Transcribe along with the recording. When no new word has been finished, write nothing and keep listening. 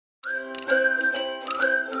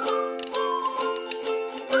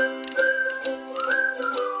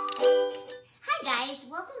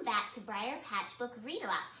book Read-Aloud.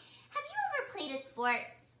 Have you ever played a sport?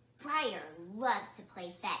 Briar loves to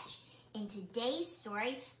play fetch. In today's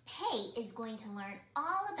story, Pai is going to learn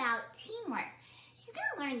all about teamwork. She's going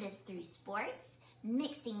to learn this through sports,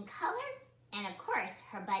 mixing color, and of course,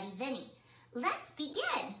 her buddy Vinny. Let's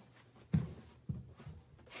begin.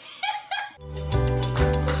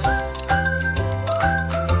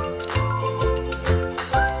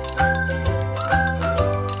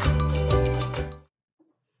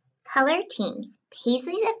 Color teams,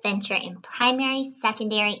 Paisley's adventure in primary,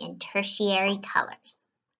 secondary, and tertiary colors.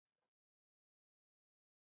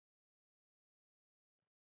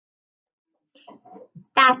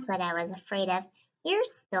 That's what I was afraid of. You're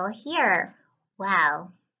still here.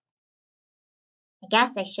 Well, I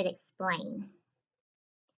guess I should explain.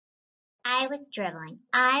 I was dribbling.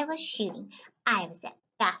 I was shooting. I was at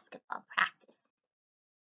basketball practice.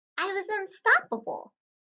 I was unstoppable.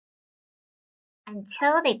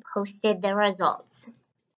 Until they posted the results.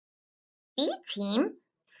 B team,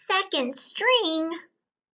 second string.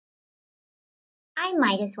 I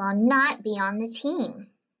might as well not be on the team.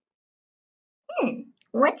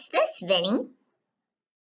 What's this, Vinny?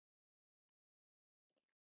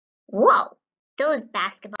 Whoa, those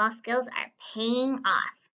basketball skills are paying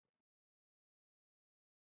off.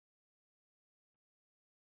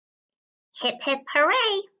 Hip hip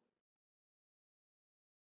hooray!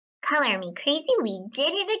 Color me crazy, we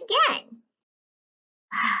did it again.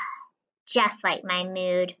 Just like my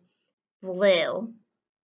mood. Blue.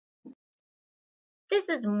 This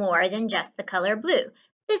is more than just the color blue.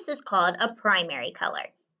 This is called a primary color.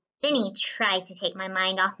 Vinny tried to take my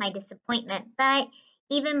mind off my disappointment, but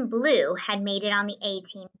even blue had made it on the A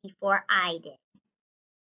team before I did.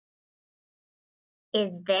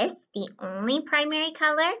 Is this the only primary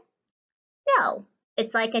color? No,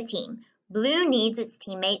 it's like a team. Blue needs its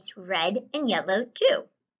teammates red and yellow too.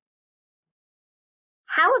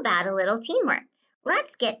 How about a little teamwork?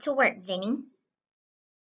 Let's get to work, Vinny.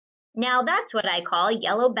 Now that's what I call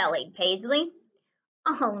yellow-bellied, Paisley.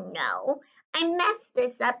 Oh no, I messed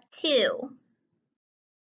this up too.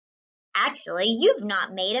 Actually, you've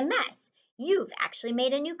not made a mess. You've actually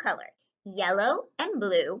made a new color. Yellow and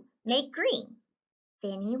blue make green.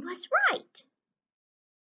 Vinny was right.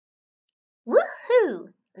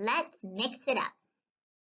 Woohoo! Let's mix it up.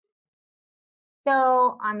 So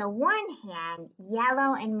on the one hand,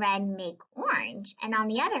 yellow and red make orange, and on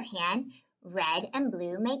the other hand, red and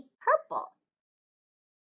blue make purple.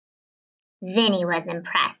 Vinny was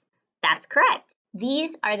impressed. That's correct.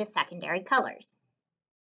 These are the secondary colors.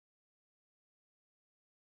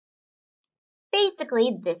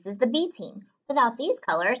 Basically, this is the B team. Without these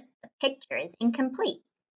colors, the picture is incomplete.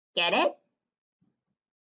 Get it?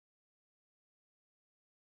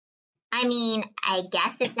 I mean, I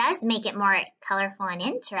guess it does make it more colorful and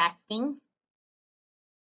interesting.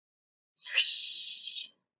 Swish.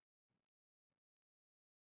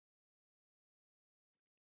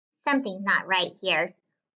 Something's not right here.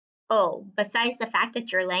 Oh, besides the fact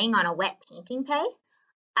that you're laying on a wet painting, Pai,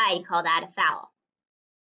 I'd call that a foul.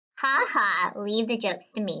 Ha ha, leave the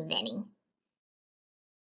jokes to me, Vinny.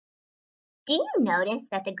 Do you notice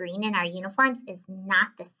that the green in our uniforms is not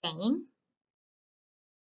the same?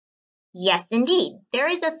 Yes, indeed. There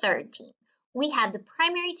is a third team. We have the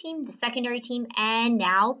primary team, the secondary team, and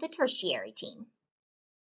now the tertiary team.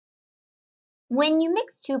 When you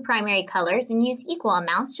mix two primary colors and use equal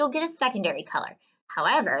amounts, you'll get a secondary color.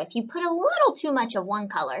 However, if you put a little too much of one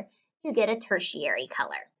color, you get a tertiary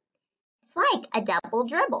color. It's like a double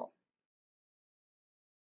dribble.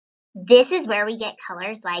 This is where we get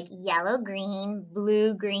colors like yellow-green,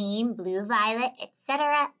 blue-violet,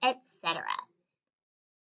 etc., etc.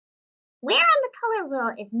 Where on the color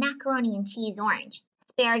wheel is macaroni and cheese orange,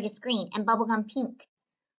 asparagus green, and bubblegum pink?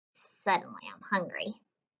 Suddenly I'm hungry.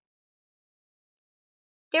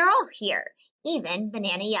 They're all here, even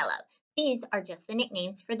banana yellow. These are just the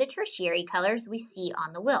nicknames for the tertiary colors we see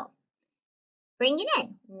on the wheel. Bring it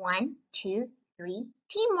in. 1, 2, 3,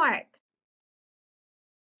 teamwork.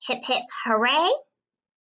 Hip hip hooray.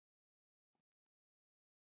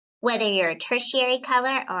 Whether you're a tertiary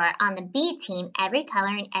color or on the B team, every color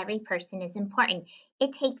and every person is important.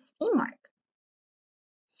 It takes teamwork.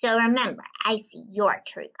 So remember, I see your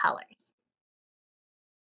true colors.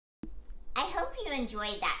 I hope you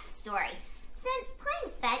enjoyed that story. Since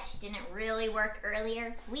playing fetch didn't really work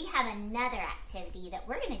earlier, we have another activity that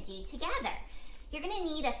we're going to do together. You're going to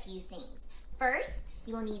need a few things. First,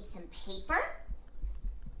 you'll need some paper.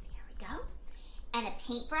 There we go. And a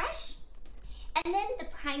paintbrush. And then the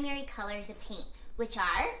primary colors of paint, which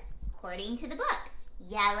are, according to the book,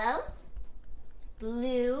 yellow,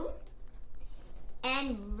 blue,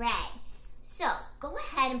 and red. So go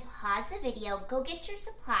ahead and pause the video, go get your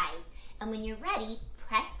supplies, and when you're ready,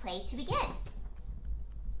 press play to begin.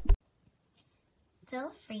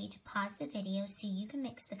 Feel free to pause the video so you can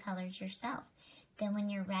mix the colors yourself. Then when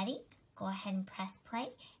you're ready, go ahead and press play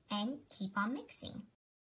and keep on mixing.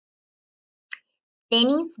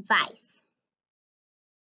 Vinny's Vice.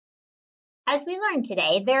 As we learned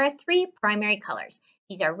today, there are 3 primary colors.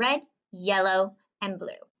 These are red, yellow, and blue.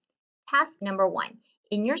 Task number 1.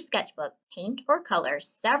 In your sketchbook, paint or color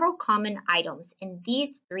several common items in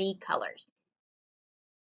these 3 colors.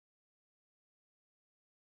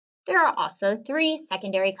 There are also 3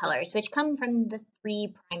 secondary colors which come from the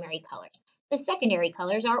 3 primary colors. The secondary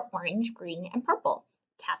colors are orange, green, and purple.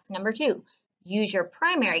 Task number 2. Use your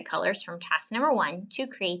primary colors from task number 1 to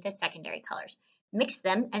create the secondary colors. Mix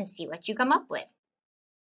them and see what you come up with.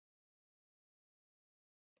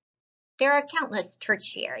 There are countless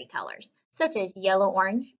tertiary colors, such as yellow,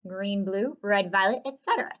 orange, green, blue, red, violet,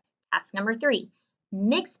 etc. Task number 3.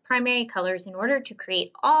 Mix primary colors in order to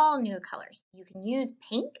create all new colors. You can use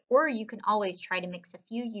paint or you can always try to mix a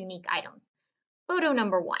few unique items. Photo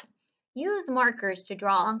number 1. Use markers to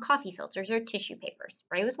draw on coffee filters or tissue paper.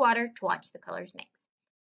 Spray with water to watch the colors mix.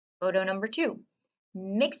 Photo number 2.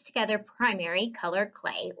 Mix together primary color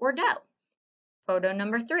clay or dough. Photo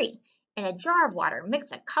number 3. In a jar of water,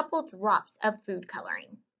 mix a couple drops of food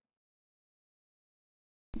coloring.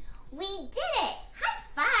 We did it! High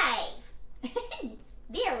five!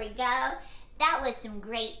 There we go. That was some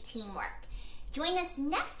great teamwork. Join us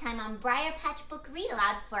next time on Briar Patch Book Read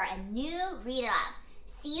Aloud for a new Read Aloud.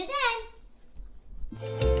 See you then!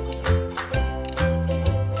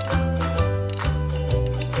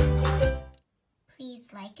 Please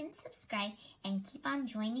like and subscribe and keep on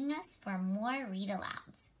joining us for more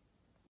Read-Alouds.